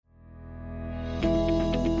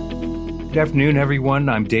Good afternoon, everyone.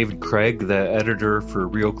 I'm David Craig, the editor for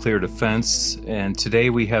Real Clear Defense, and today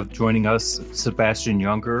we have joining us Sebastian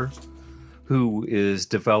Junger, who is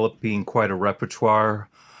developing quite a repertoire.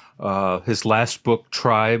 His last book,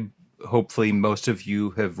 Tribe, hopefully most of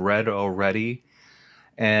you have read already,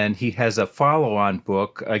 and he has a follow-on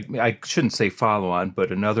book. I shouldn't say follow-on,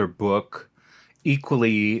 but another book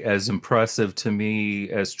equally as impressive to me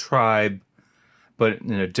as Tribe, but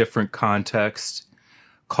in a different context,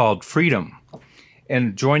 called Freedom.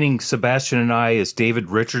 And joining Sebastian and I is David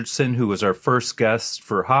Richardson, who was our first guest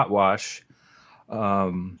for Hot Wash.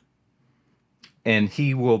 And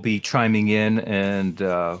he will be chiming in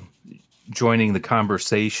and joining the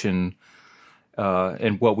conversation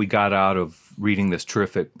and what we got out of reading this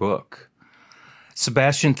terrific book.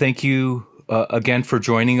 Sebastian, thank you again for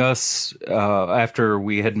joining us after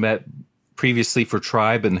we had met previously for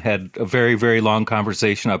Tribe and had a very, very long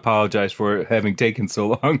conversation. I apologize for it having taken so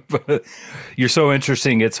long, but you're so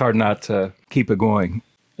interesting, it's hard not to keep it going.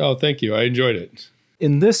 Oh, thank you. I enjoyed it.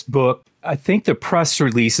 In this book, I think the press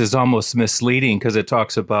release is almost misleading because it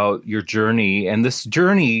talks about your journey. And this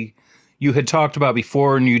journey you had talked about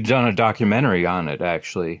before, and you'd done a documentary on it,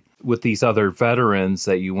 actually, with these other veterans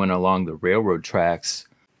that you went along the railroad tracks.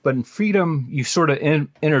 But in Freedom, you sort of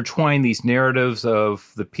intertwine these narratives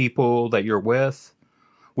of the people that you're with,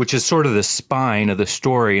 which is sort of the spine of the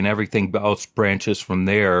story, and everything else branches from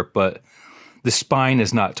there. But the spine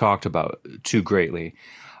is not talked about too greatly.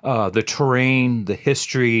 The terrain, the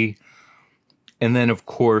history, and then, of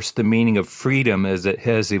course, the meaning of freedom as it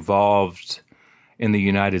has evolved in the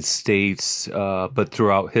United States, but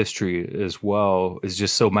throughout history as well, is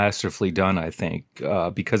just so masterfully done, I think,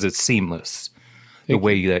 because it's seamless. The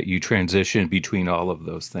way that you transition between all of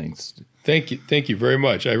those things. Thank you. Thank you very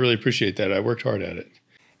much. I really appreciate that. I worked hard at it.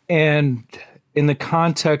 And in the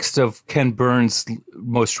context of Ken Burns'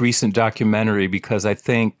 most recent documentary, because I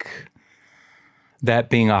think that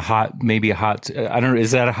being I don't know,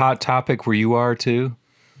 is that a hot topic where you are too?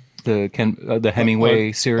 The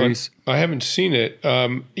Hemingway series? I haven't seen it.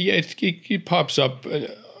 It pops up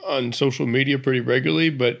on social media pretty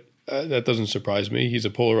regularly, but that doesn't surprise me. He's a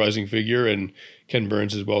polarizing figure, and Ken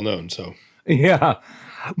Burns is well known. So, yeah.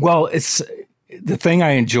 Well, it's the thing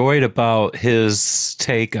I enjoyed about his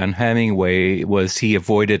take on Hemingway was he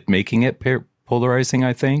avoided making it polarizing.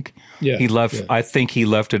 I think he left. Yeah. I think he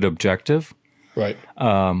left it objective. Right.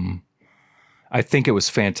 I think it was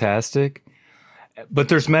fantastic. But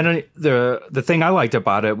there's many. The thing I liked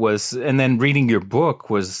about it was, and then reading your book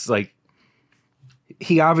was like,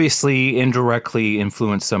 he obviously indirectly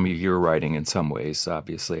influenced some of your writing in some ways,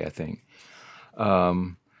 obviously, I think.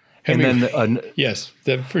 And then yes,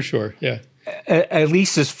 that for sure. Yeah. At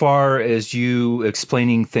least as far as you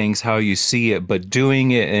explaining things how you see it, but doing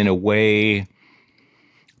it in a way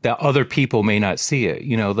that other people may not see it.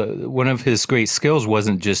 You know, one of his great skills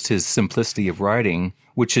wasn't just his simplicity of writing,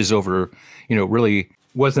 which is really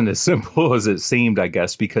wasn't as simple as it seemed, I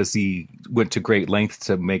guess, because he went to great lengths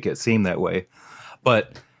to make it seem that way.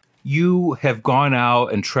 But you have gone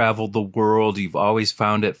out and traveled the world. You've always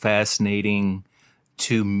found it fascinating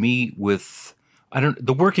to meet with,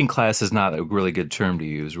 the working class is not a really good term to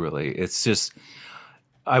use, really. It's just,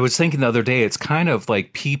 I was thinking the other day, it's kind of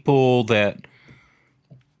like people that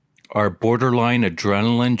are borderline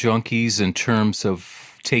adrenaline junkies in terms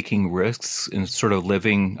of taking risks and sort of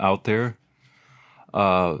living out there.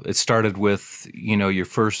 It started with, your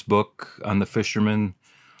first book on the fishermen,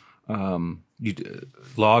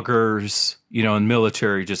 loggers, and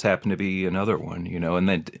military just happened to be another one, and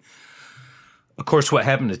then, of course, what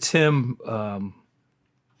happened to Tim,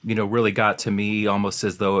 really got to me almost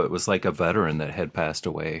as though it was like a veteran that had passed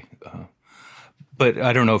away. But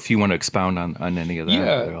I don't know if you want to expound on any of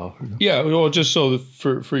that at all. Yeah. Well, just so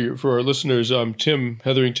for our listeners, Tim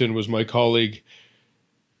Hetherington was my colleague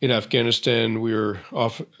in Afghanistan. We were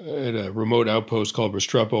off at a remote outpost called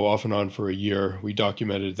Restrepo off and on for a year. We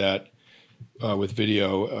documented that with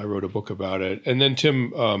video. I wrote a book about it. And then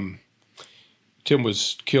Tim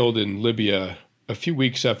was killed in Libya a few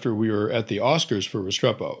weeks after we were at the Oscars for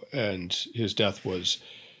Restrepo, and his death was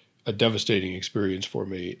a devastating experience for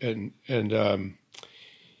me. And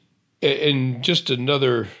just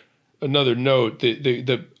another note,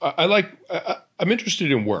 I'm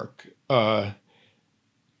interested in work. I'm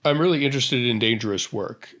really interested in dangerous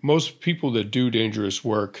work. Most people that do dangerous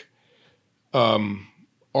work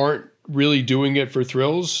aren't really doing it for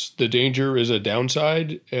thrills. The danger is a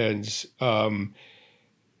downside, and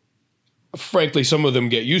frankly, some of them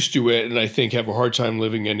get used to it, and I think have a hard time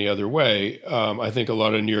living any other way. I think a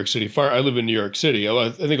lot of New York City I live in New York City. I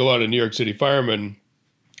think a lot of New York City firemen,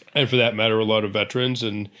 and for that matter, a lot of veterans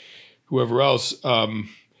and whoever else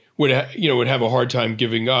would have a hard time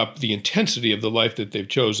giving up the intensity of the life that they've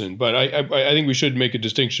chosen. But I think we should make a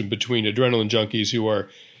distinction between adrenaline junkies who are,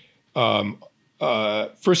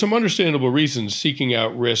 for some understandable reasons, seeking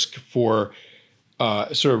out risk for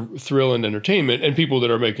sort of thrill and entertainment, and people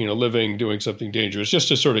that are making a living doing something dangerous, just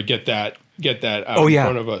to sort of get that out in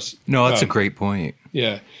front of us. No, that's a great point.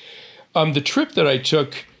 Yeah. The trip that I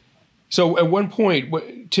took, so at one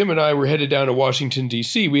point, Tim and I were headed down to Washington,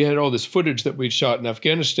 D.C. We had all this footage that we'd shot in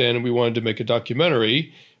Afghanistan, and we wanted to make a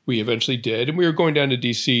documentary. We eventually did, and we were going down to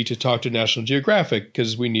D.C. to talk to National Geographic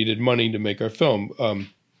because we needed money to make our film.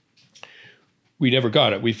 We never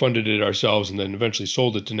got it. We funded it ourselves and then eventually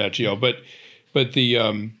sold it to Nat Geo. But the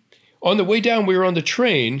on the way down, we were on the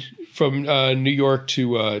train from New York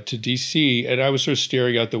to D.C., and I was sort of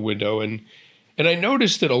staring out the window, and I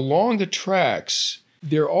noticed that along the tracks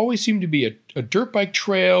there always seemed to be a dirt bike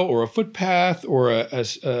trail or a footpath or a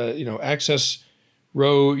access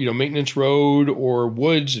road, maintenance road, or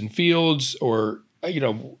woods and fields, or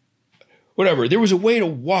whatever. There was a way to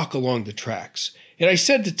walk along the tracks, and I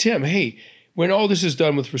said to Tim, "Hey, when all this is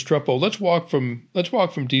done with Restrepo, let's walk from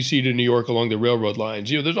DC to New York along the railroad lines.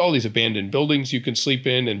 There's all these abandoned buildings you can sleep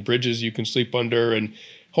in, and bridges you can sleep under, and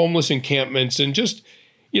homeless encampments, and just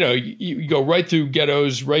you go right through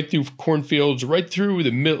ghettos, right through cornfields, right through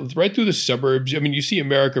the suburbs. I mean, you see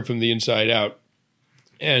America from the inside out."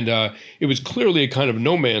 And it was clearly a kind of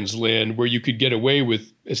no man's land where you could get away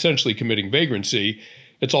with essentially committing vagrancy.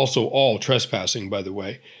 It's also all trespassing, by the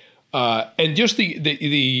way. And just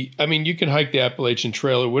I mean, you can hike the Appalachian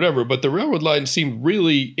Trail or whatever, but the railroad line seemed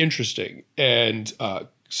really interesting and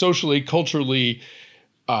socially, culturally,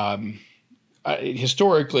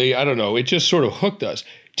 historically, I don't know. It just sort of hooked us.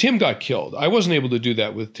 Tim got killed. I wasn't able to do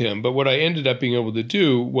that with Tim, but what I ended up being able to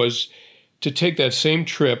do was to take that same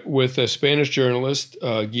trip with a Spanish journalist,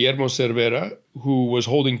 Guillermo Cervera, who was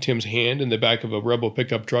holding Tim's hand in the back of a rebel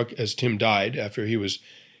pickup truck as Tim died after he was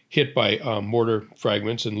hit by mortar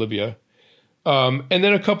fragments in Libya, and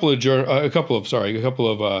then a couple of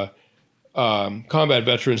combat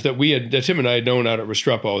veterans that Tim and I had known out at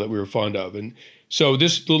Restrepo that we were fond of, and so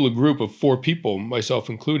this little group of 4 people, myself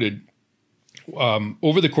included,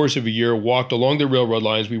 over the course of a year, walked along the railroad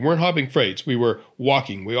lines. We weren't hopping freights; we were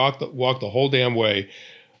walking. We walked the whole damn way,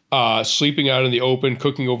 sleeping out in the open,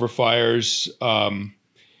 cooking over fires.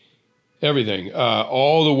 Everything,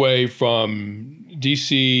 all the way from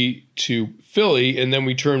D.C. to Philly, and then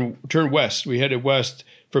we turned west. We headed west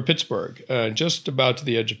for Pittsburgh, just about to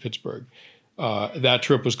the edge of Pittsburgh. That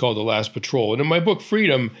trip was called The Last Patrol. And in my book,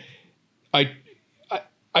 Freedom, I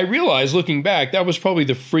realized, looking back, that was probably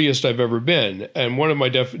the freest I've ever been. And one of my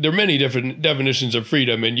there are many different definitions of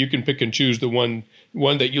freedom, and you can pick and choose the one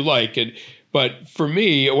that you like. But for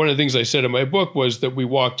me, one of the things I said in my book was that we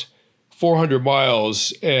walked 400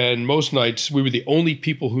 miles, and most nights we were the only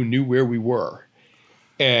people who knew where we were,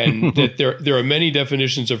 and that there are many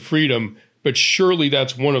definitions of freedom, but surely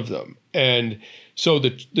that's one of them. And so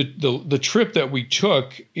the trip that we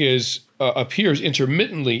took appears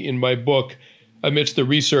intermittently in my book amidst the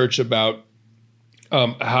research about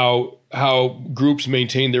how groups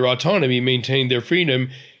maintain their autonomy, maintain their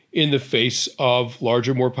freedom in the face of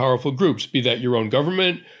larger, more powerful groups, be that your own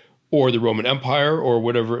government or the Roman Empire or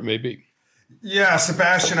whatever it may be. Yeah,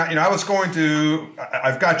 Sebastian,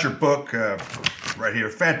 I've got your book right here.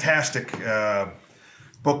 Fantastic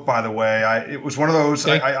book, by the way. It was one of those,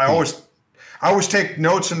 I always take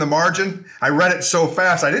notes in the margin. I read it so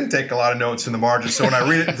fast, I didn't take a lot of notes in the margin. So when I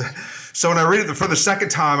read it, for the second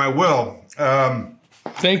time, I will.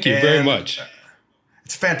 Thank you very much.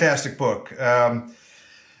 It's a fantastic book.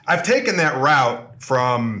 I've taken that route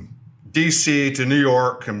from DC to New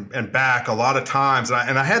York and back a lot of times,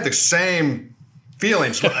 and I had the same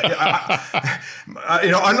feelings. Unlike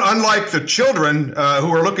the children who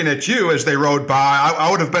were looking at you as they rode by,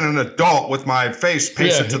 I would have been an adult with my face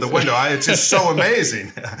pasted to the window. It's just so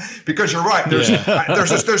amazing because you're right. There's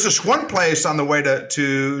this one place on the way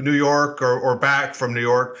to New York or back from New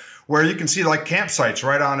York where you can see like campsites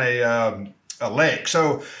right on a lake.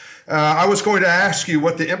 So. I was going to ask you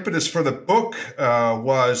what the impetus for the book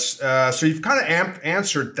was. So you've kind of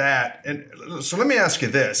answered that. And so let me ask you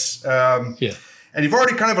this. And you've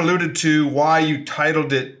already kind of alluded to why you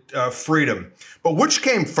titled it Freedom. But which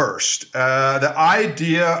came first? The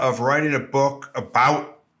idea of writing a book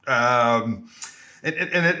about and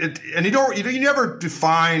you never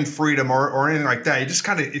define freedom or anything like that. You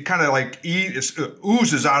just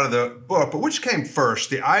oozes out of the book. But which came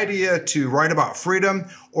first, the idea to write about freedom,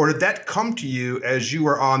 or did that come to you as you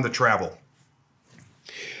were on the travel?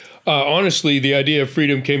 Honestly, the idea of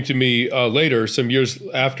freedom came to me later, some years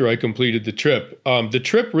after I completed the trip. The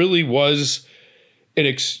trip really was an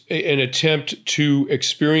attempt to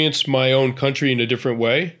experience my own country in a different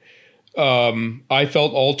way. I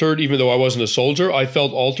felt altered, even though I wasn't a soldier. I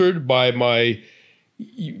felt altered by my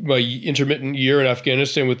intermittent year in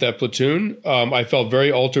Afghanistan with that platoon. I felt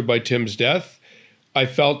very altered by Tim's death. I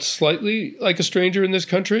felt slightly like a stranger in this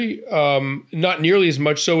country, not nearly as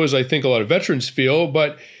much so as I think a lot of veterans feel,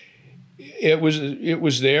 but it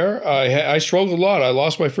was there. I struggled a lot. I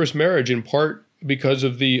lost my first marriage in part because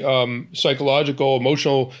of the psychological,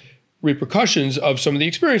 emotional repercussions of some of the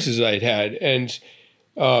experiences I'd had. And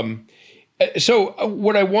so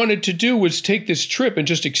what I wanted to do was take this trip and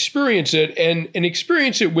just experience it and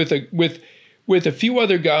experience it with a few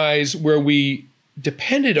other guys where we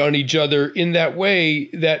depended on each other in that way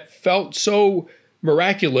that felt so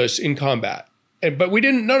miraculous in combat. But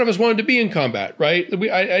none of us wanted to be in combat, right?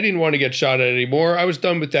 I didn't want to get shot at anymore. I was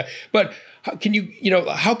done with that. But how can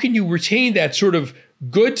you retain that sort of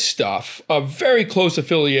good stuff of very close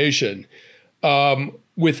affiliation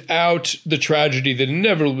without the tragedy that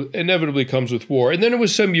inevitably comes with war? And then it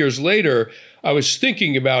was some years later, I was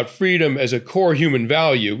thinking about freedom as a core human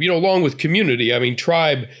value, along with community. I mean,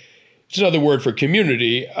 tribe, it's another word for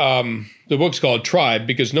community. The book's called Tribe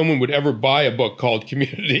because no one would ever buy a book called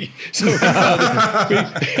Community. So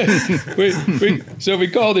we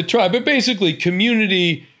called it Tribe. But basically,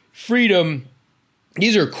 community, freedom,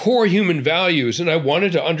 these are core human values. And I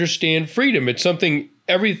wanted to understand freedom. It's something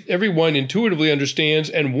everyone intuitively understands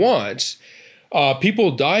and wants.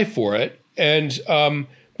 People die for it. And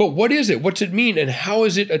but what is it? What's it mean? And how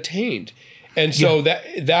is it attained? And so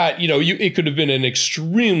it could have been an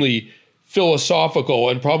extremely philosophical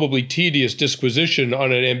and probably tedious disquisition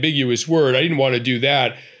on an ambiguous word. I didn't want to do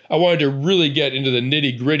that. I wanted to really get into the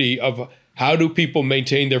nitty-gritty of how do people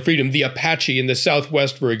maintain their freedom. The Apache in the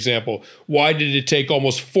Southwest, for example, why did it take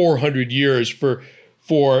almost 400 years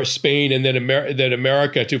for Spain and then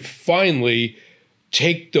America to finally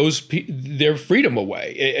take their freedom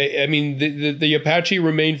away? I mean, the Apache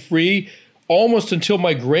remained free almost until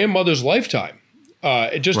my grandmother's lifetime.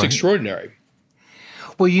 Just right. Extraordinary.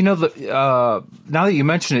 Well, now that you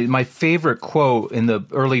mention it, my favorite quote in the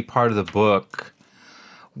early part of the book,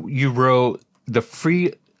 you wrote, the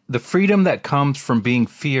freedom that comes from being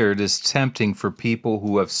feared is tempting for people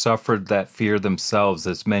who have suffered that fear themselves,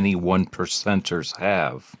 as many 1%ers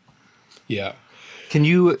have. Yeah. Can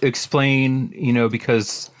you explain,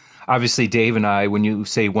 because obviously Dave and I, when you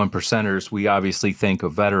say 1%ers, we obviously think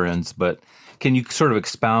of veterans, but can you sort of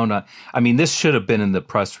expound on, this should have been in the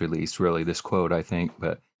press release, really, this quote, I think,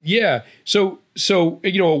 but. Yeah. So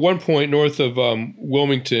at one point north of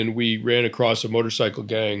Wilmington, we ran across a motorcycle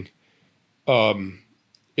gang.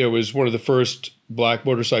 It was one of the first black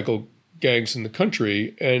motorcycle gangs in the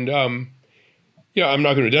country. And, I'm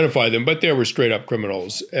not going to identify them, but they were straight up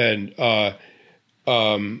criminals. And but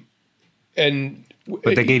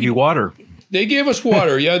they gave you water. They gave us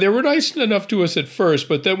water. Yeah, they were nice enough to us at first,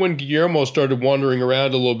 but then when Guillermo started wandering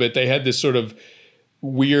around a little bit, they had this sort of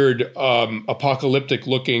weird,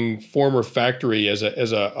 apocalyptic-looking former factory as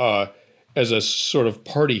a sort of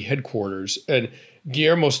party headquarters. And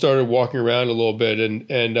Guillermo started walking around a little bit, and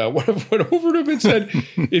went over to him and said,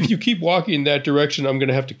 "If you keep walking in that direction, I'm going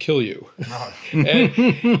to have to kill you."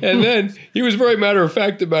 and then he was very matter of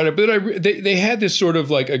fact about it. But then they had this sort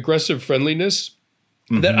of like aggressive friendliness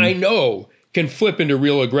that I know can flip into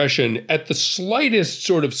real aggression at the slightest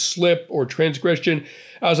sort of slip or transgression.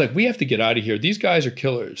 I was like, we have to get out of here. These guys are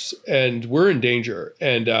killers and we're in danger.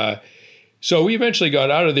 And so we eventually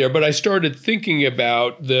got out of there. But I started thinking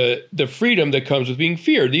about the freedom that comes with being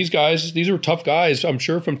feared. These are tough guys, I'm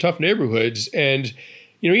sure, from tough neighborhoods. And,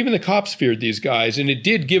 even the cops feared these guys. And it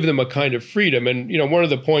did give them a kind of freedom. And, one of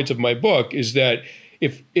the points of my book is that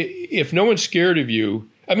if no one's scared of you,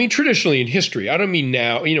 traditionally in history, I don't mean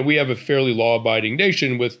now, we have a fairly law-abiding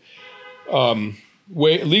nation with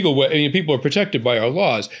legal way. People are protected by our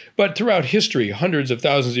laws. But throughout history, hundreds of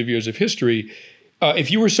thousands of years of history,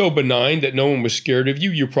 if you were so benign that no one was scared of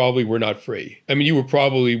you, you probably were not free. You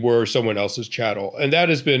probably were someone else's chattel. And that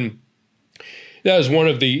is one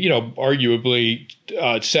of the, arguably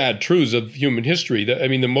sad truths of human history. That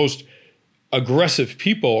the most aggressive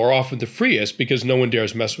people are often the freest because no one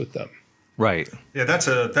dares mess with them. Right. Yeah, that's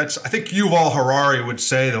I think Yuval Harari would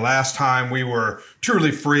say the last time we were truly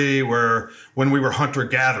free were when we were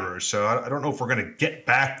hunter-gatherers. So I don't know if we're going to get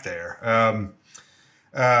back there.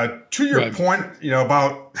 To your point,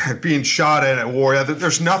 about being shot at war,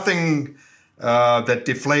 there's nothing that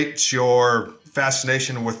deflates your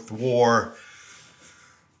fascination with war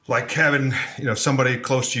like having somebody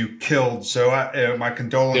close to you killed. So my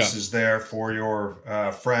condolences there for your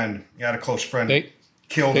friend. You had a close friend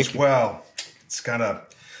killed as well. It's kind of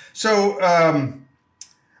so.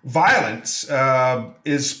 Violence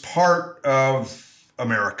is part of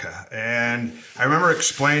America, and I remember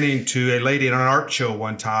explaining to a lady in an art show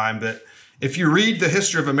one time that if you read the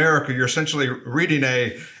history of America, you're essentially reading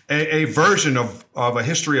a version of a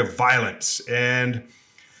history of violence. And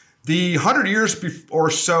the 100 years or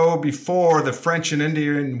so before the French and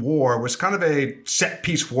Indian War was kind of a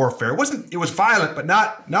set-piece warfare. It was violent, but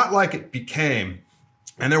not like it became.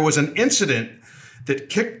 And there was an incident that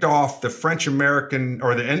kicked off the French-American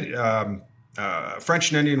or the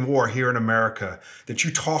French and Indian War here in America that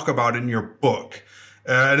you talk about in your book.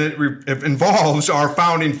 And it involves our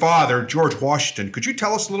founding father, George Washington. Could you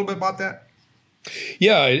tell us a little bit about that?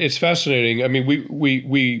 Yeah, it's fascinating. I mean,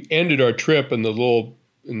 we ended our trip in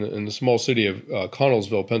the small city of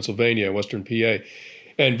Connellsville, Pennsylvania, Western PA,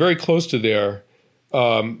 and very close to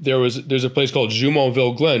there's a place called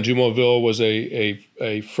Jumonville Glen. Jumonville was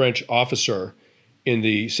a French officer in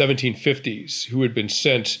the 1750s who had been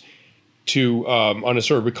sent to on a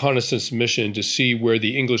sort of reconnaissance mission to see where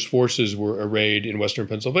the English forces were arrayed in Western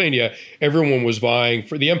Pennsylvania. Everyone was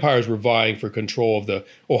the empires were vying for control of the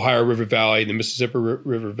Ohio River Valley, the Mississippi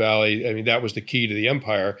River Valley. I mean, that was the key to the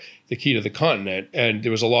empire, the key to the continent. And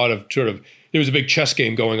there was a lot of there was a big chess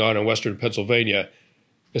game going on in Western Pennsylvania,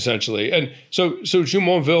 essentially. And so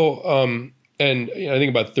Jumonville and I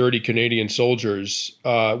think about 30 Canadian soldiers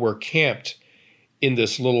were camped in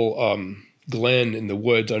this little glen in the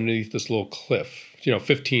woods underneath this little cliff,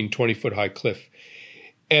 15, 20-foot high cliff.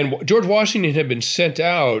 And George Washington had been sent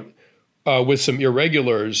out with some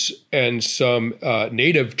irregulars and some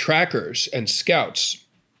native trackers and scouts.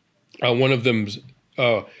 One of them,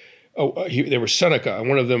 they were Seneca, and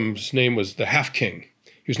one of them's name was the Half King.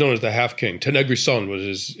 He was known as the Half King. Tenebrisson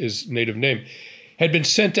was his native name. Had been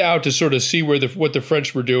sent out to sort of see what the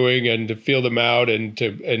French were doing and to feel them out and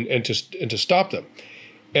to stop them.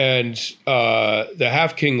 And the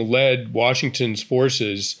Half King led Washington's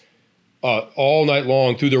forces all night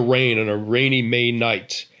long through the rain on a rainy May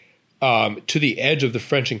night to the edge of the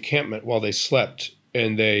French encampment while they slept,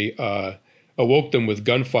 and they awoke them with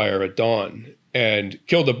gunfire at dawn and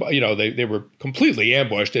killed they were completely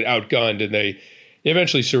ambushed and outgunned, and they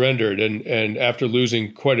eventually surrendered. And after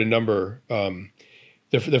losing quite a number,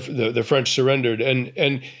 the French surrendered,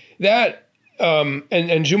 and that.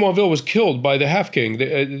 And Jumonville was killed by the Half King.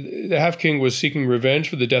 The Half King was seeking revenge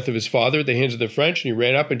for the death of his father at the hands of the French, and he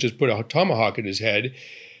ran up and just put a tomahawk in his head.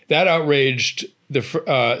 That outraged the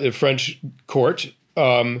French court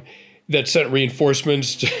that sent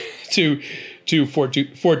reinforcements to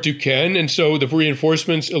Fort Duquesne, and so the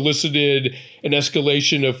reinforcements elicited an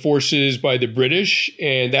escalation of forces by the British,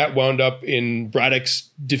 and that wound up in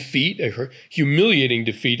Braddock's defeat, a humiliating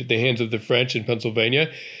defeat at the hands of the French in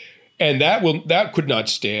Pennsylvania. And that could not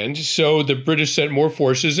stand. So the British sent more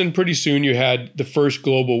forces, and pretty soon you had the first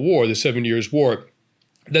global war, the 7 Years' War,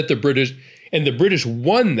 that the British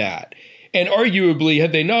won that. And arguably,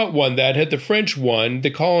 had they not won that, had the French won, the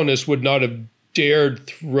colonists would not have dared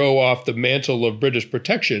throw off the mantle of British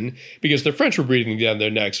protection because the French were breathing down their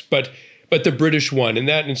necks. But the British won, and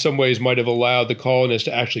that in some ways might have allowed the colonists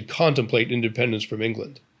to actually contemplate independence from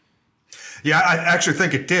England. Yeah, I actually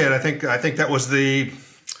think it did. I think that was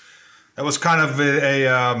kind of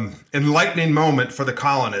a enlightening moment for the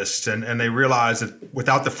colonists, and they realized that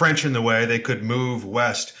without the French in the way, they could move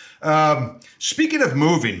west. Speaking of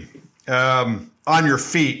moving on your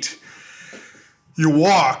feet, you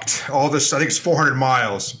walked all this, I think it's 400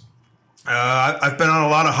 miles. I've been on a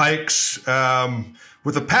lot of hikes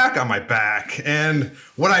with a pack on my back, and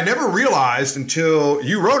what I never realized until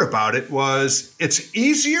you wrote about it was it's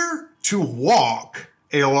easier to walk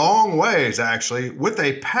a long ways, actually, with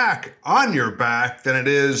a pack on your back than it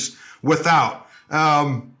is without.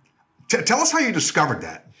 Tell us how you discovered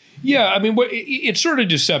that. Yeah, I mean, it's sort of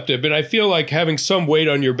deceptive, and I feel like having some weight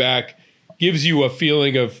on your back gives you a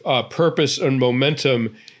feeling of purpose and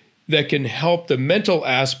momentum that can help the mental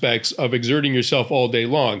aspects of exerting yourself all day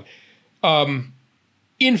long.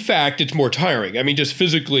 In fact, it's more tiring. I mean, just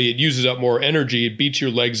physically, it uses up more energy. It beats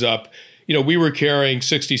your legs up. We were carrying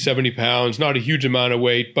 60, 70 pounds, not a huge amount of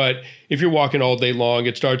weight, but if you're walking all day long,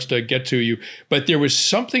 it starts to get to you. But there was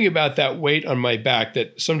something about that weight on my back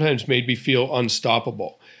that sometimes made me feel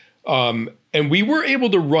unstoppable. And we were able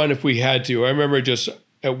to run if we had to. I remember just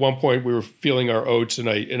at one point we were feeling our oats, and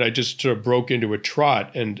I just sort of broke into a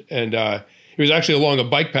trot, and it was actually along a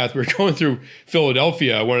bike path. We were going through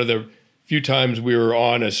Philadelphia, one of the few times we were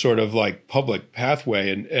on a sort of like public pathway,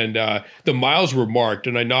 and the miles were marked,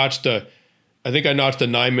 and I notched a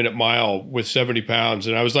 9-minute mile with 70 pounds,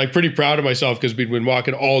 and I was like pretty proud of myself because we'd been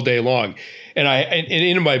walking all day long. And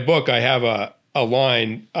in my book I have a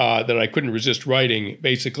line that I couldn't resist writing.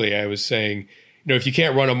 Basically, I was saying, if you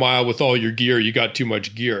can't run a mile with all your gear, you got too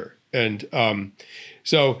much gear. And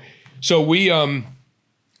so we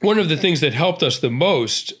one of the things that helped us the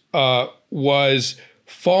most was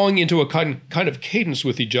falling into a kind of cadence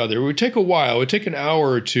with each other. It would take a while. It would take an hour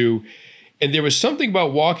or two. And there was something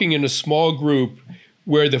about walking in a small group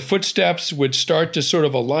where the footsteps would start to sort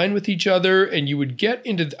of align with each other, and you would get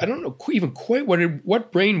into, I don't know even quite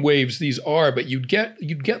what brain waves these are, but you'd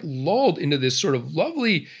get lulled into this sort of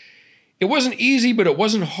lovely. It wasn't easy, but it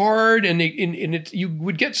wasn't hard, and you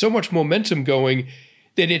would get so much momentum going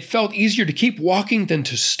that it felt easier to keep walking than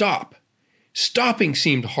to stop. Stopping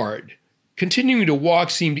seemed hard. Continuing to walk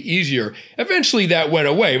seemed easier. Eventually that went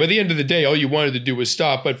away. By the end of the day, all you wanted to do was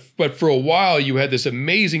stop. But for a while, you had this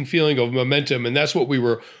amazing feeling of momentum, and that's what we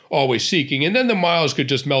were always seeking. And then the miles could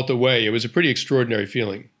just melt away. It was a pretty extraordinary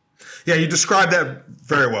feeling. Yeah, you described that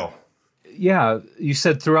very well. Yeah, you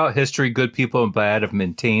said throughout history, good people and bad have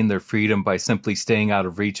maintained their freedom by simply staying out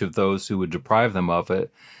of reach of those who would deprive them of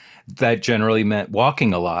it. That generally meant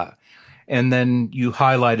walking a lot. And then you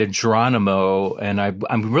highlighted Geronimo, and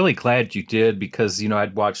I'm really glad you did because,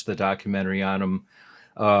 I'd watched the documentary on him.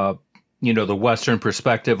 The Western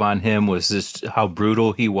perspective on him was just how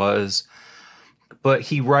brutal he was. But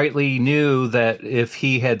he rightly knew that if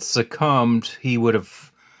he had succumbed, he would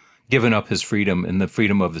have given up his freedom and the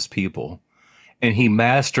freedom of his people. And he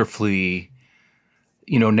masterfully,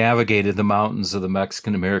 navigated the mountains of the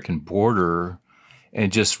Mexican-American border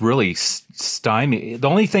and just really stymied. The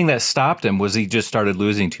only thing that stopped him was he just started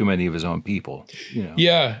losing too many of his own people.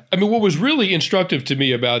 Yeah. I mean, what was really instructive to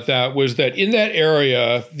me about that was that in that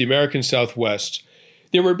area, the American Southwest,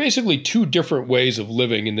 there were basically two different ways of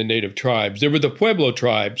living in the native tribes. There were the Pueblo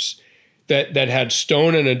tribes that had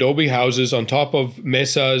stone and adobe houses on top of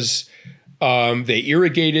mesas. They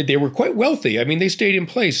irrigated. They were quite wealthy. I mean, they stayed in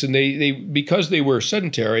place, and they because they were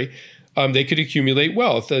sedentary, they could accumulate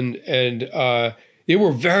wealth, and they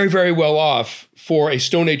were very, very well off for a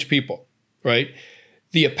Stone Age people, right?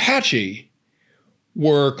 The Apache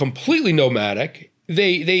were completely nomadic.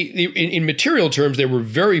 They in material terms, they were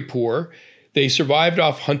very poor. They survived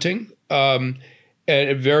off hunting and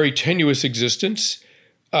a very tenuous existence.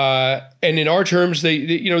 And in our terms,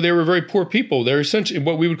 they were very poor people. They're essentially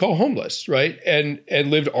what we would call homeless, right? And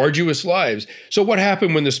lived arduous lives. So what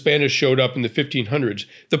happened when the Spanish showed up in the 1500s?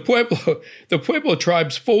 The Pueblo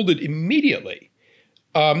tribes folded immediately.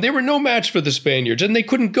 They were no match for the Spaniards, and they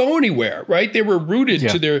couldn't go anywhere, right? They were rooted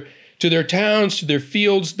to their towns, to their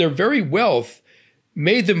fields. Their very wealth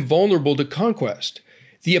made them vulnerable to conquest.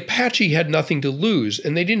 The Apache had nothing to lose,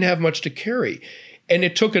 and they didn't have much to carry. And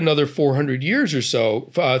it took another 400 years or so,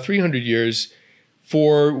 300 years,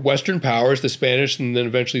 for Western powers, the Spanish and then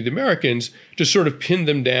eventually the Americans, to sort of pin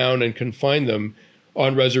them down and confine them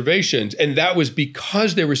on reservations. And that was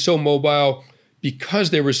because they were so mobile,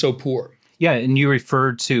 because they were so poor. Yeah, and you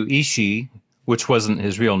referred to Ishi, which wasn't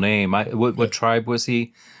his real name. What tribe was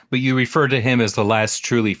he? But you referred to him as the last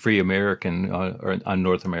truly free American in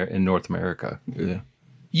North America.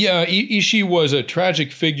 Yeah, Ishi was a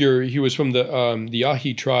tragic figure. He was from the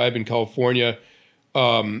Yahi tribe in California.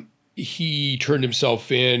 He turned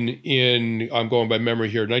himself in I'm going by memory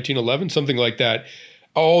here, 1911, something like that.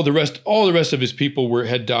 All the rest of his people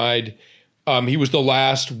had died. He was the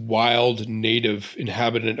last wild native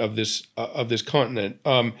inhabitant of this continent.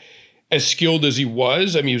 As skilled as he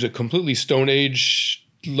was, I mean, he was a completely Stone Age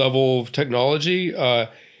level of technology.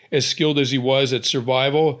 As skilled as he was at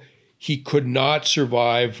survival, he could not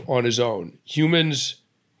survive on his own. Humans,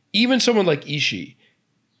 even someone like Ishi,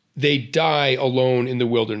 they die alone in the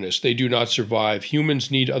wilderness. They do not survive. Humans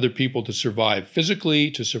need other people to survive physically,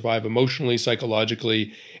 to survive emotionally,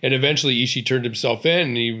 psychologically. And eventually Ishi turned himself in,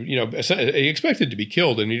 and he expected to be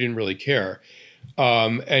killed, and he didn't really care.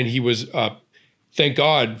 And he was, thank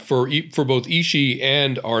God for both Ishi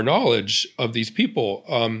and our knowledge of these people.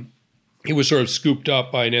 He was sort of scooped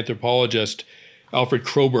up by an anthropologist, Alfred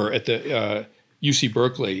Kroeber, at the UC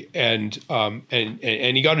Berkeley, and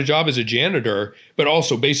he got a job as a janitor, but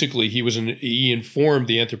also basically he informed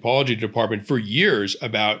the anthropology department for years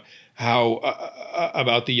about how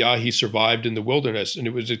about the Yahi survived in the wilderness, and it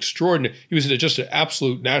was extraordinary. He was just an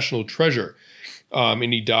absolute national treasure,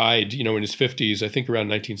 and he died, in his 50s, I think around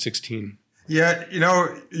 1916. Yeah,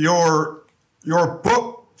 your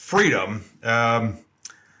book Freedom.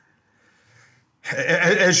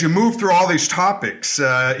 As you move through all these topics,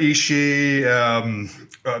 Ishi, walking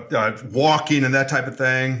and that type of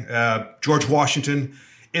thing, George Washington,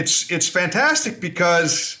 it's fantastic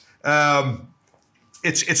because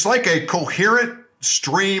it's like a coherent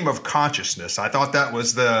stream of consciousness. I thought that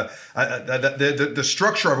was the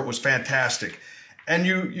structure of it was fantastic. And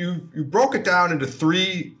you broke it down into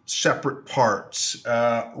three separate parts: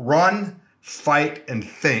 run, fight, and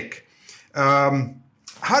think.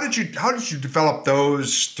 How did you develop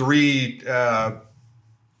those three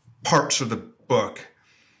parts of the book?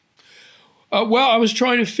 Well, I was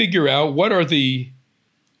trying to figure out what are the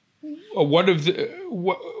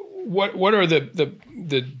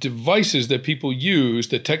devices that people use,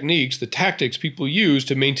 the techniques, the tactics people use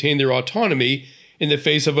to maintain their autonomy in the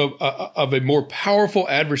face of a more powerful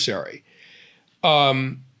adversary.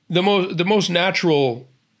 The most natural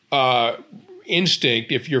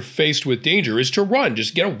instinct, if you're faced with danger, is to run.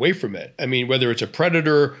 Just get away from it. I mean, whether it's a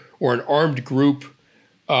predator or an armed group,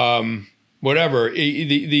 whatever.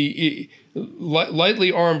 The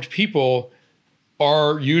lightly armed people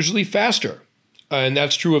are usually faster. And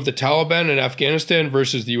that's true of the Taliban in Afghanistan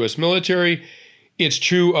versus the U.S. military. It's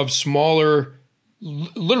true of smaller,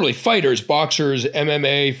 literally fighters, boxers,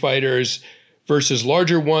 MMA fighters versus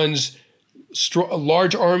larger ones.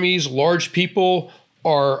 Large armies, large people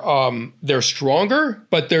are they're stronger,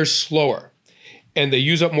 but they're slower. And they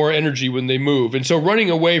use up more energy when they move. And so running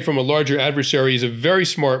away from a larger adversary is a very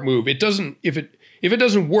smart move. It doesn't, if it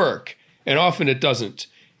doesn't work, and often it doesn't,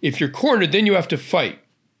 if you're cornered, then you have to fight.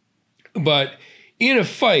 But in a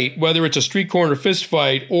fight, whether it's a street corner fist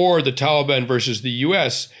fight or the Taliban versus the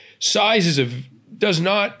U.S., size does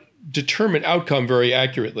not determine outcome very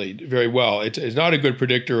accurately, very well. It's not a good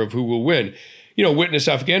predictor of who will win. Witness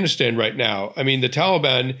Afghanistan right now. I mean, the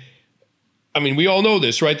Taliban, we all know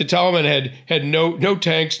this, right? The Taliban had no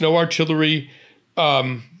tanks, no artillery,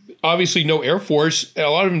 obviously no air force. A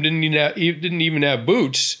lot of them didn't even have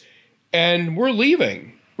boots, and we're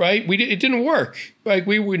leaving. Right? It didn't work. Like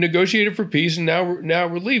we negotiated for peace, and now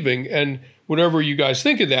we're leaving. And whatever you guys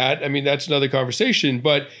think of that, that's another conversation.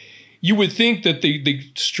 But you would think that the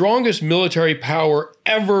strongest military power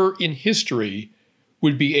ever in history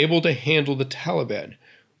would be able to handle the Taliban.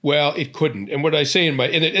 Well, it couldn't. And what I say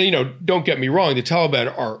don't get me wrong, the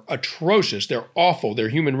Taliban are atrocious. They're awful. Their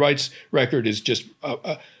human rights record is just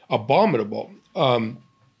abominable.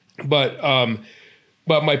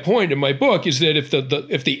 But my point in my book is that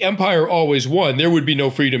if the empire always won, there would be no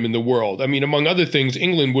freedom in the world. Among other things,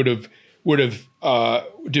 England would have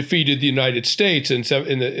defeated the United States in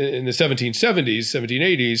the 1770s,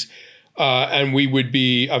 1780s, and we would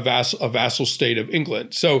be a vassal state of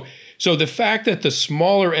England. So the fact that the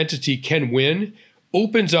smaller entity can win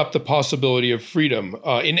opens up the possibility of freedom.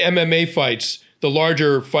 In MMA fights, the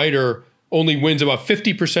larger fighter only wins about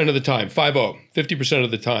 50% of the time, 50%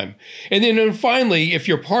 of the time. And then finally, if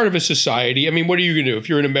you're part of a society, what are you going to do? If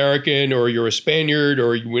you're an American or you're a Spaniard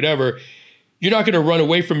or whatever, you're not going to run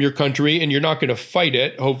away from your country and you're not going to fight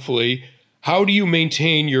it, hopefully. How do you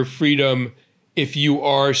maintain your freedom if you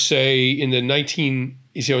are, say, in the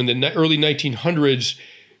early 1900s,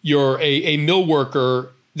 you're a mill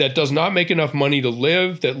worker that does not make enough money to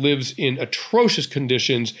live, that lives in atrocious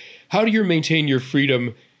conditions? How do you maintain your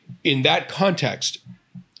freedom in that context?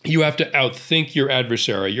 You have to outthink your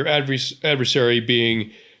adversary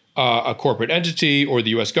being a corporate entity or the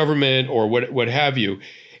U.S. government or what have you.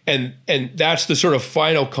 And that's the sort of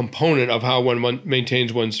final component of how one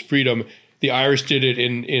maintains one's freedom. The Irish did it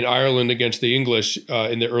in Ireland against the English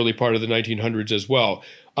in the early part of the 1900s as well.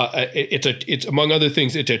 It's among other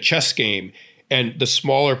things, it's a chess game, and the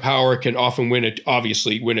smaller power can often win at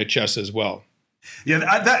chess as well. Yeah,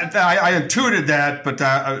 I intuited that, but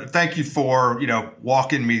thank you for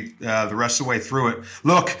walking me the rest of the way through it.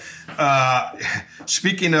 Look,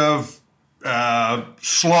 speaking of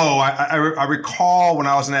slow, I recall when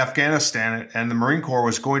I was in Afghanistan and the Marine Corps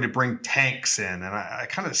was going to bring tanks in, and I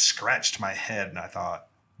kind of scratched my head and I thought,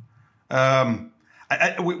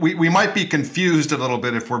 we might be confused a little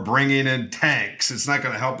bit if we're bringing in tanks. It's not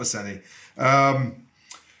going to help us any.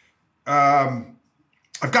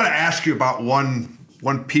 I've got to ask you about one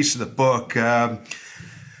piece of the book. I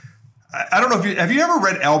don't know if have you ever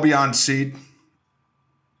read Albion Seed?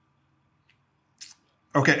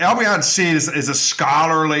 Okay, Albion Seed is a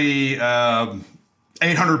scholarly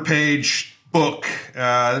 800-page book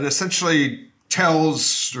that essentially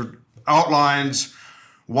tells or outlines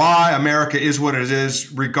why America is what it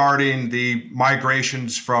is regarding the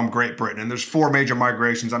migrations from Great Britain. And there's 4 major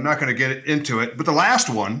migrations. I'm not going to get into it, but the last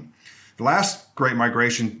great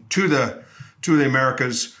migration to the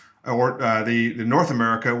Americas or the North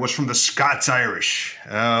America, was from the Scots-Irish.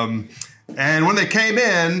 And when they came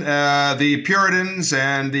in, the Puritans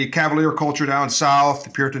and the Cavalier culture down south, the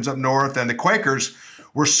Puritans up north, and the Quakers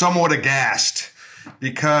were somewhat aghast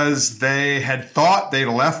because they had thought they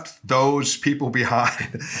left those people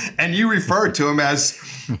behind. And you referred to them as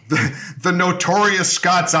the notorious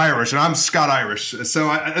Scots-Irish, and I'm Scot-Irish. So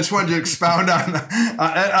I just wanted to expound on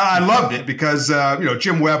I loved it because,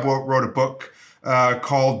 Jim Webb wrote a book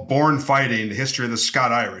called Born Fighting, The History of the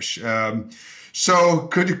Scot-Irish. So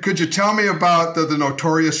could you tell me about the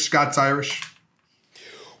notorious Scots-Irish?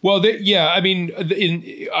 Well,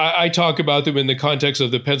 I talk about them in the context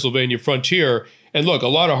of the Pennsylvania frontier. And look, a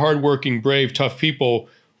lot of hardworking, brave, tough people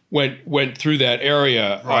went through that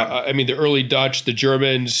area. Right. The early Dutch, the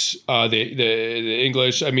Germans, the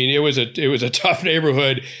English. It was a tough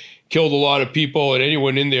neighborhood. Killed a lot of people, and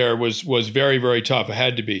anyone in there was very, very tough. it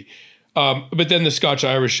had to be. But then the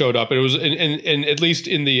Scotch-Irish showed up, and it was, and at least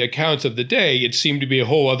in the accounts of the day, it seemed to be a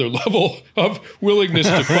whole other level of willingness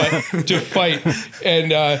to fight.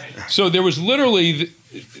 And so there was literally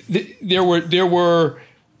there were.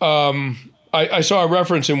 I saw a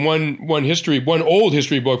reference in one old history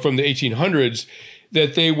book from the 1800s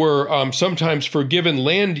that they were sometimes forgiven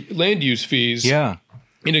land use fees in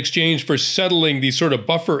exchange for settling these sort of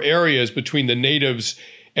buffer areas between the natives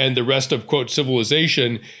and the rest of, quote,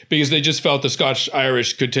 civilization, because they just felt the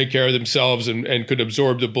Scotch-Irish could take care of themselves and could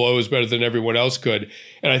absorb the blows better than everyone else could.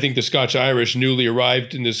 And I think the Scotch-Irish, newly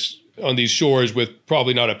arrived on these shores with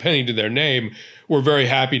probably not a penny to their name, were very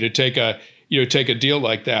happy to take a deal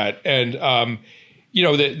like that. And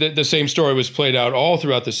the same story was played out all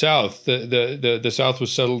throughout the South. The South was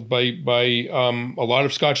settled by a lot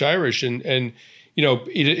of Scotch-Irish, and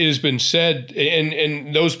it has been said,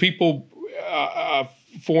 and those people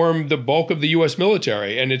form the bulk of the U.S.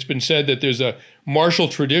 military. And it's been said that there's a martial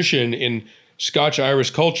tradition in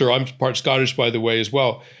Scotch-Irish culture. I'm part Scottish, by the way, as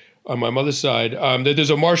well, on my mother's side, that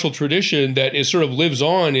there's a martial tradition that sort of lives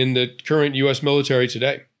on in the current U.S. military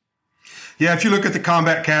today. Yeah, if you look at the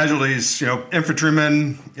combat casualties,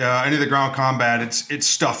 infantrymen, any of the ground combat, it's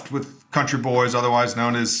stuffed with country boys, otherwise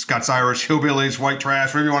known as Scots-Irish, hillbillies, white trash,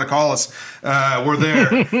 whatever you want to call us. We're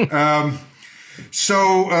there.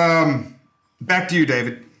 So back to you,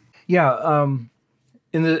 David. Yeah,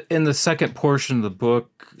 in the second portion of the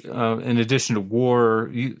book, in addition to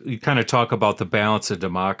war, you kind of talk about the balance of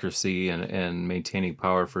democracy and maintaining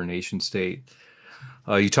power for a nation state.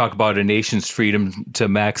 You talk about a nation's freedom to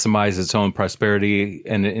maximize its own prosperity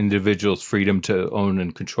and an individual's freedom to own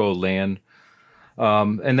and control land.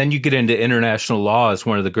 And then you get into international law as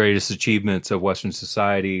one of the greatest achievements of Western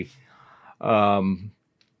society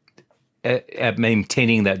at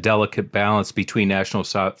maintaining that delicate balance between national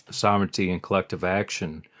sovereignty and collective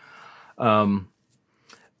action.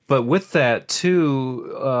 But with that,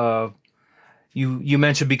 too, You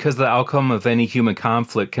mentioned because the outcome of any human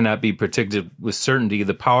conflict cannot be predicted with certainty,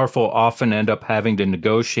 the powerful often end up having to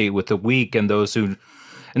negotiate with the weak, and those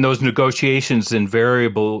negotiations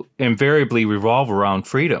invariably revolve around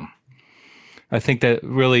freedom. I think that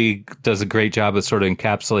really does a great job of sort of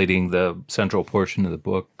encapsulating the central portion of the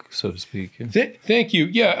book, so to speak. Thank you.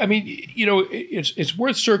 Yeah, it's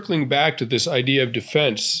worth circling back to this idea of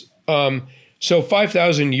defense. So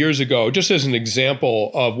 5,000 years ago, just as an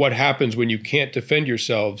example of what happens when you can't defend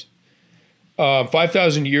yourselves,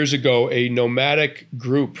 5,000 years ago, a nomadic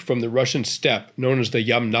group from the Russian steppe known as the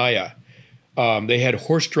Yamnaya, they had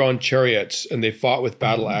horse-drawn chariots and they fought with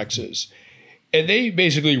battle axes. And they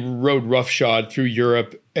basically rode roughshod through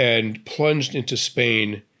Europe and plunged into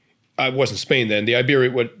Spain. It wasn't Spain then, the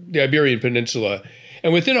Iberian Peninsula.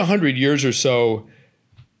 And within 100 years or so,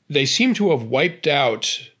 they seem to have wiped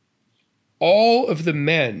out all of the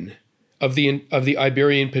men of the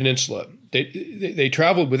Iberian Peninsula. They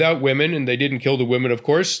traveled without women, and they didn't kill the women, of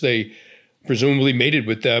course. They presumably mated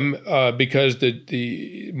with them because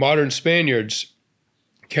the modern Spaniards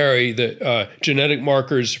carry the genetic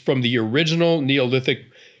markers from the original Neolithic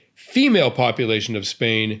female population of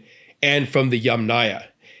Spain and from the Yamnaya.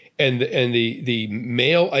 And the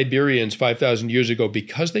male Iberians 5,000 years ago,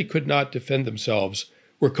 because they could not defend themselves,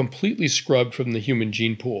 were completely scrubbed from the human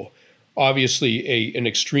gene pool. Obviously an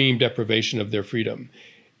extreme deprivation of their freedom.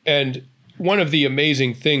 And one of the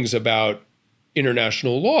amazing things about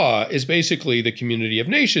international law is basically the community of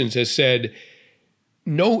nations has said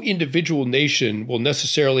no individual nation will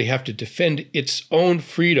necessarily have to defend its own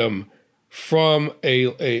freedom from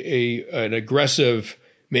an aggressive,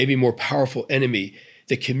 maybe more powerful enemy.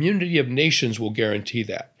 The community of nations will guarantee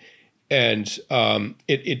that. And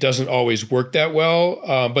it doesn't always work that well,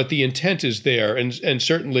 but the intent is there. And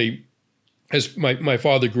certainly as my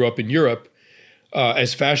father grew up in Europe,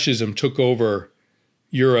 as fascism took over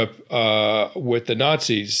Europe with the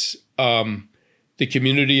Nazis, the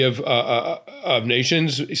community of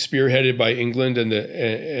nations, spearheaded by England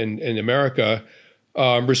and America,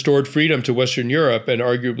 restored freedom to Western Europe and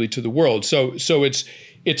arguably to the world. So it's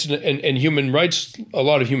human rights. A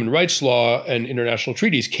lot of human rights law and international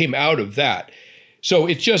treaties came out of that. So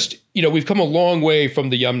it's just, we've come a long way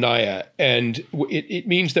from the Yamnaya, and it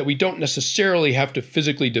means that we don't necessarily have to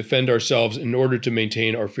physically defend ourselves in order to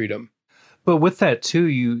maintain our freedom. But with that, too,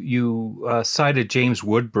 you cited James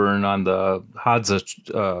Woodburn on the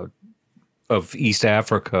Hadza of East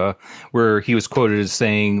Africa, where he was quoted as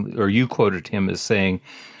saying, or you quoted him as saying,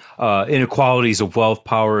 inequalities of wealth,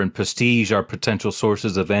 power, and prestige are potential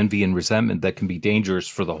sources of envy and resentment that can be dangerous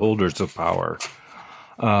for the holders of power.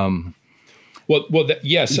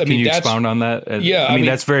 Yes. Can you expound on that? Yeah. I mean,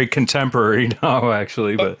 that's very contemporary now,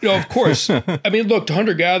 actually. But no, of course. I mean, look,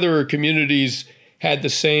 hunter-gatherer communities had the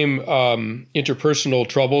same interpersonal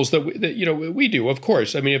troubles that we do, of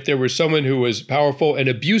course. I mean, if there was someone who was powerful and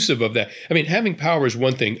abusive of that, I mean, having power is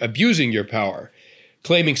one thing. Abusing your power,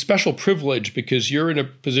 claiming special privilege because you're in a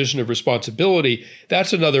position of responsibility,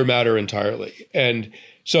 that's another matter entirely. And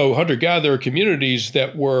so hunter-gatherer communities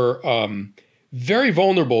that were very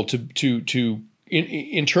vulnerable to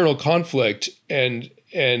internal conflict, and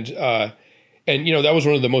that was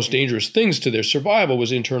one of the most dangerous things to their survival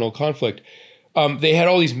was internal conflict. They had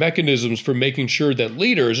all these mechanisms for making sure that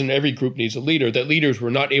leaders, and every group needs a leader, that leaders were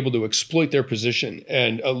not able to exploit their position.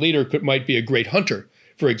 And a leader might be a great hunter,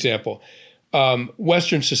 for example.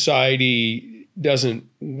 Western society doesn't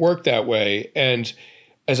work that way. And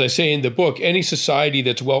as I say in the book, any society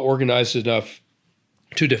that's well organized enough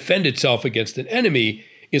to defend itself against an enemy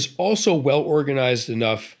is also well organized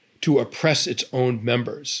enough to oppress its own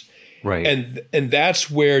members. Right. And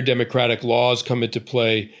that's where democratic laws come into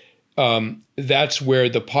play. That's where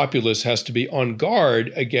the populace has to be on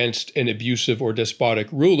guard against an abusive or despotic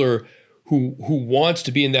ruler who wants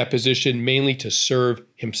to be in that position mainly to serve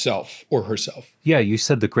himself or herself. Yeah, you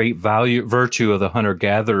said the great virtue of the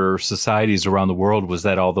hunter-gatherer societies around the world was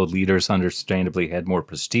that although leaders understandably had more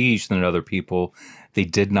prestige than other people, they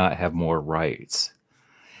did not have more rights.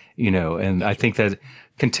 And I think that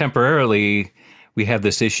contemporarily we have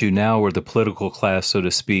this issue now where the political class, so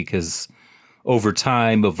to speak, has over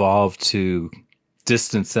time evolved to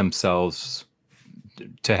distance themselves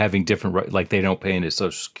to having different rights, like they don't pay into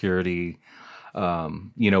Social Security.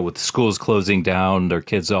 With schools closing down, their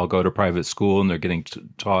kids all go to private school and they're getting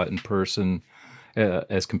taught in person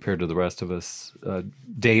as compared to the rest of us.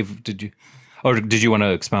 Dave, did you want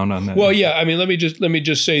to expound on that? Well, yeah. I mean, let me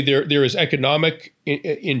just say there is economic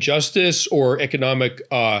injustice or economic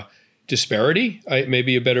disparity,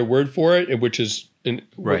 maybe a better word for it, which is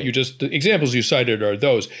what the examples you cited are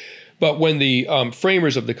those. But when the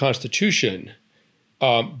framers of the Constitution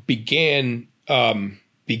began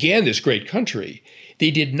this great country,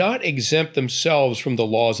 they did not exempt themselves from the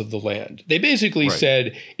laws of the land. They basically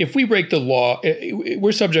said, if we break the law,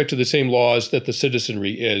 we're subject to the same laws that the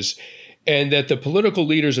citizenry is, and that the political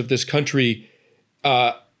leaders of this country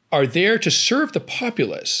are there to serve the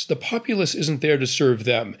populace. The populace isn't there to serve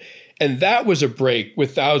them. And that was a break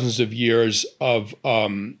with thousands of years of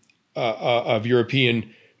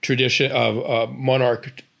European tradition, of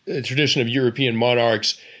tradition of European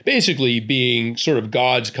monarchs basically being sort of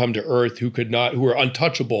gods come to earth who are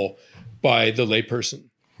untouchable by the layperson.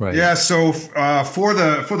 Right. Yeah. So for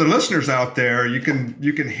the listeners out there, you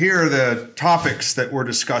can hear the topics that we're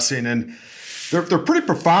discussing, and they're pretty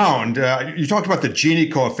profound. You talked about the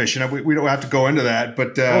Gini coefficient. We don't have to go into that,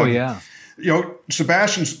 but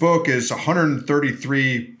Sebastian's book is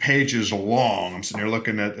 133 pages long. I'm sitting here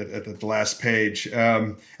looking at the last page,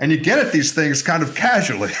 and you get at these things kind of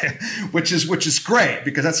casually, which is great,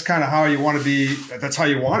 because that's kind of how you want to be. That's how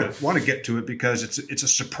you want to get to it, because it's a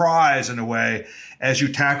surprise in a way as you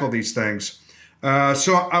tackle these things.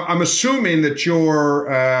 So I'm assuming that you're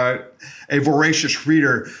a voracious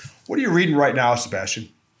reader. What are you reading right now, Sebastian?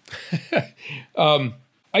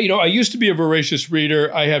 I used to be a voracious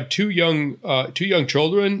reader. I have two young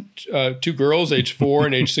children, two girls, age 4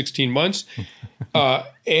 and age 16 months,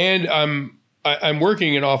 and I'm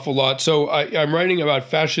working an awful lot. So I'm writing about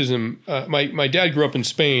fascism. My dad grew up in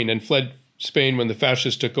Spain and fled Spain when the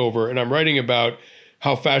fascists took over, and I'm writing about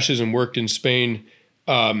how fascism worked in Spain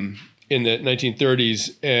in the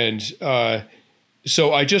 1930s, and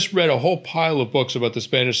so I just read a whole pile of books about the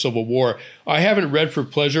Spanish Civil War. I haven't read for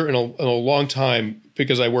pleasure in a long time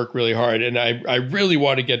because I work really hard, and I really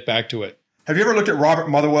want to get back to it. Have you ever looked at Robert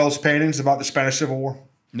Motherwell's paintings about the Spanish Civil War?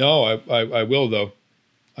 No, I will, though.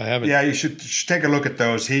 I haven't. Yeah, you should take a look at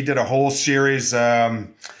those. He did a whole series,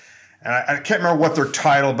 and I can't remember what they're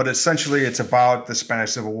titled, but essentially it's about the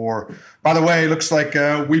Spanish Civil War. By the way, it looks like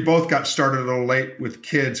we both got started a little late with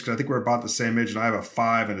kids because I think we're about the same age, and I have a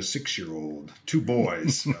 5 and a 6-year-old, 2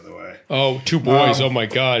 boys, by the way. Oh, 2 boys! Oh my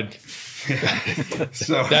God.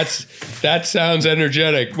 So that sounds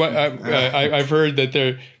energetic. I've heard that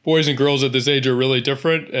the boys and girls at this age are really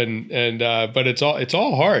different, and but it's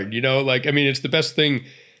all hard, Like, I mean, it's the best thing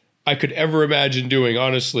I could ever imagine doing.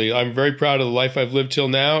 Honestly, I'm very proud of the life I've lived till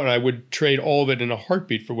now, and I would trade all of it in a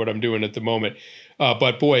heartbeat for what I'm doing at the moment.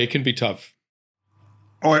 But boy, it can be tough.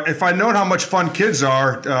 Oh, if I'd known how much fun kids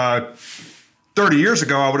are 30 years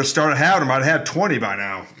ago, I would have started having them. I'd have had 20 by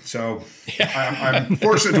now. So I'm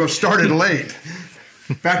fortunate to have started late.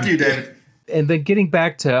 Back to you, David. And then getting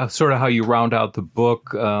back to sort of how you round out the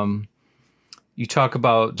book, you talk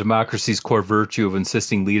about democracy's core virtue of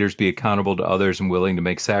insisting leaders be accountable to others and willing to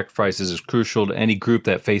make sacrifices is crucial to any group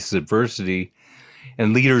that faces adversity.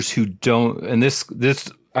 And leaders who don't, and this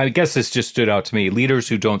I guess this just stood out to me, leaders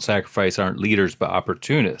who don't sacrifice aren't leaders but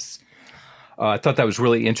opportunists. I thought that was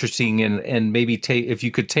really interesting, and maybe if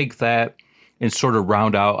you could take that and sort of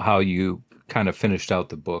round out how you kind of finished out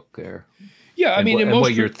the book there. Yeah, I mean,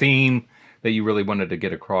 what your theme that you really wanted to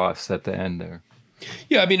get across at the end there.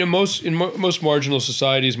 Yeah, I mean, in most marginal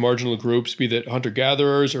societies, marginal groups, be that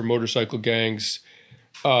hunter-gatherers or motorcycle gangs,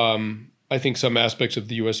 I think some aspects of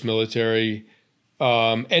the U.S. military,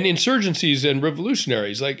 and insurgencies and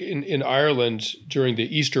revolutionaries, like in Ireland during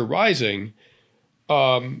the Easter Rising.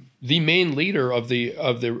 The main leader of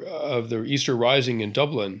the Easter Rising in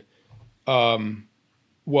Dublin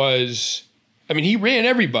was, I mean, he ran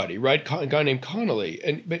everybody, right? A guy named Connolly,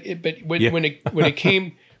 but when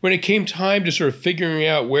it came time to sort of figuring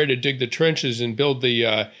out where to dig the trenches and build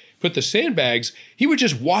put the sandbags, he would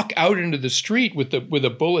just walk out into the street with a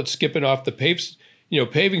bullet skipping off the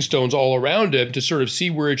paving stones all around him to sort of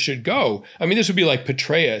see where it should go. I mean, this would be like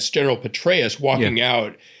General Petraeus walking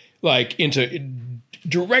out like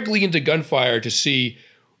directly into gunfire to see,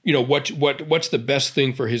 what's the best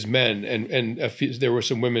thing for his men, and there were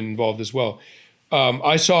some women involved as well.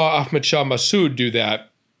 I saw Ahmad Shah Massoud do that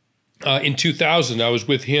in 2000. I was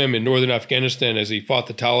with him in northern Afghanistan as he fought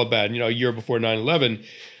the Taliban. A year before 9/11,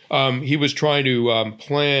 he was trying to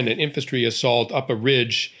plan an infantry assault up a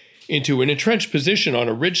ridge into an entrenched position on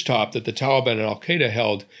a ridgetop that the Taliban and Al Qaeda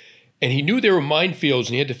held. And he knew there were minefields,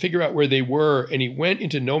 and he had to figure out where they were. And he went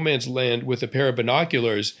into no man's land with a pair of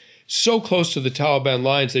binoculars so close to the Taliban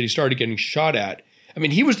lines that he started getting shot at. I mean,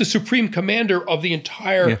 he was the supreme commander of the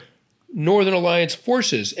entire Northern Alliance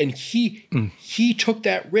forces, and he took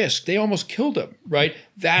that risk. They almost killed him, right?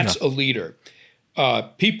 That's a leader.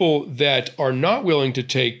 People that are not willing to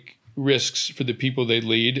take risks for the people they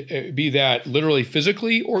lead, be that literally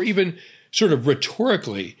physically or even sort of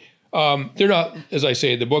rhetorically, they're not, as I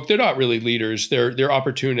say in the book, they're not really leaders. They're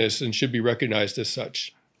opportunists and should be recognized as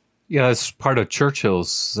such. Yeah, that's part of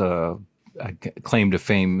Churchill's claim to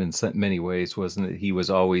fame in many ways, wasn't it? He was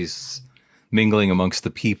always mingling amongst the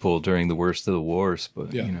people during the worst of the wars.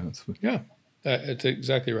 But that's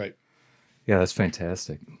exactly right. Yeah, that's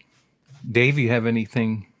fantastic. Dave, you have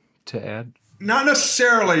anything to add? Not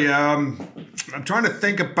necessarily. I'm trying to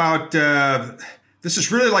think about. This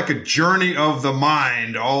is really like a journey of the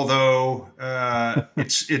mind, although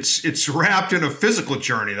it's wrapped in a physical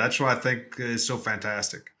journey. That's what I think is so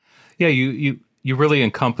fantastic. Yeah, you really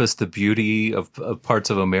encompass the beauty of parts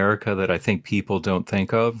of America that I think people don't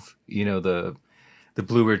think of. The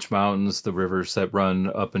Blue Ridge Mountains, the rivers that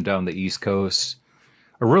run up and down the East Coast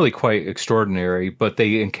are really quite extraordinary, but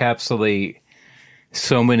they encapsulate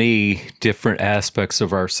so many different aspects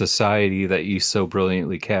of our society that you so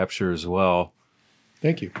brilliantly capture as well.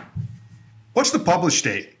 Thank you. What's the published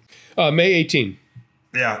date? May 18.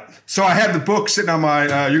 Yeah. So I had the book sitting on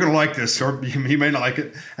my, you're going to like this, or you may not like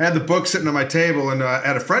it. I had the book sitting on my table, and I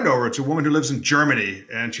had a friend over. It's a woman who lives in Germany.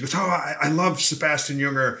 And she goes, I love Sebastian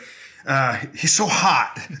Junger. He's so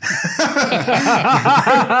hot.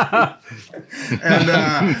 And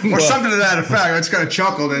or something to that effect. I just kind of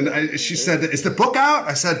chuckled. And she said, is the book out?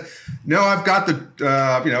 I said, no, I've got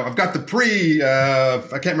the pre, I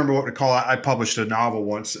can't remember what to call it. I published a novel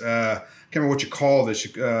once. I can't remember what you call this.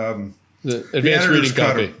 The advanced reading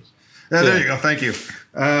copy. There you go. Thank you.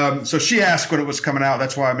 So she asked when it was coming out.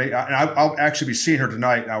 That's why I'll actually be seeing her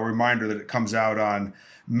tonight. I'll remind her that it comes out on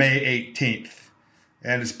May 18th.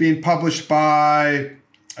 And it's being published by,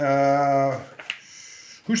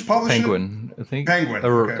 who's publishing Penguin, it? I think. Penguin,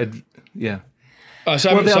 okay.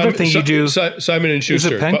 Simon, the other thing you do... Simon &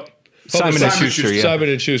 Schuster. Simon and Schuster. Yeah. Simon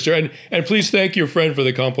and Schuster. And please thank your friend for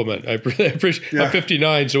the compliment. I appreciate. Yeah. I'm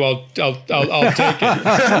 59, so I'll take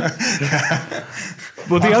it.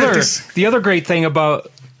 Well, the other great thing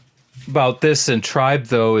about this and Tribe,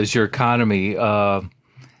 though, is your economy.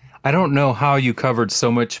 I don't know how you covered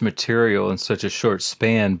so much material in such a short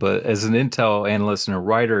span, but as an Intel analyst and a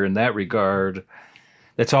writer in that regard,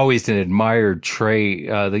 that's always an admired trait.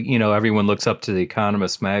 Everyone looks up to The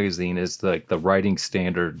Economist magazine as like the writing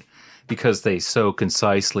standard because they so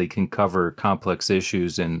concisely can cover complex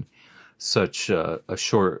issues in such a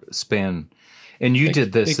short span. And you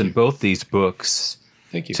did this in both these books.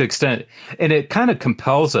 Thank you. To extent, and it kind of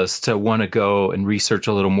compels us to want to go and research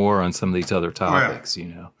a little more on some of these other topics,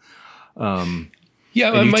 My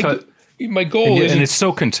goal is, and it's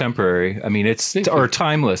so contemporary. I mean, it's or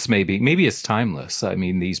timeless. Maybe it's timeless. I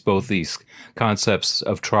mean, both these concepts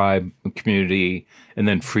of tribe, community, and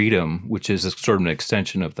then freedom, which is a sort of an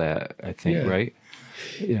extension of that. I think, right?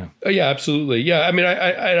 Yeah. Yeah, absolutely. Yeah. I mean,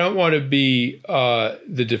 I don't want to be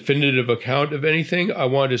the definitive account of anything. I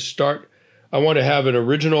want to have an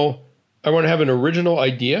original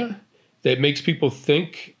idea that makes people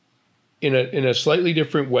think in a slightly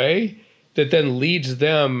different way, that then leads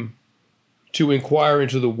them to inquire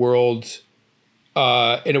into the world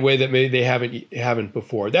in a way that maybe they haven't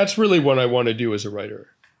before. That's really what I want to do as a writer.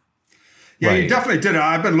 Yeah, right. You definitely did.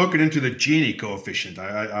 I've been looking into the Gini coefficient.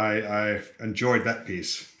 I enjoyed that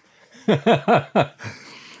piece.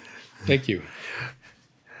 Thank you.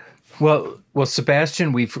 Well,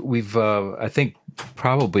 Sebastian, we've I think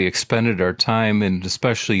probably expended our time, and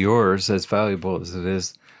especially yours, as valuable as it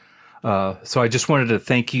is. So I just wanted to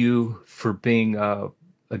thank you for being a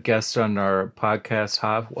guest on our podcast,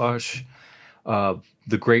 Hogwash.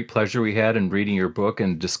 The great pleasure we had in reading your book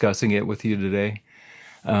and discussing it with you today.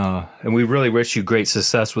 And we really wish you great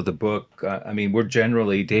success with the book. I mean,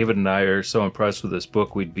 David and I are so impressed with this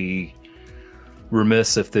book, we'd be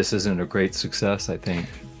remiss if this isn't a great success, I think.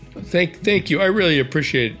 Thank you. I really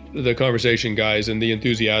appreciate the conversation, guys, and the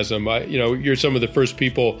enthusiasm. You're some of the first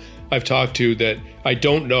people I've talked to that I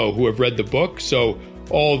don't know who have read the book. So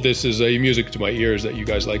all of this is music to my ears that you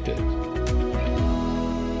guys liked it.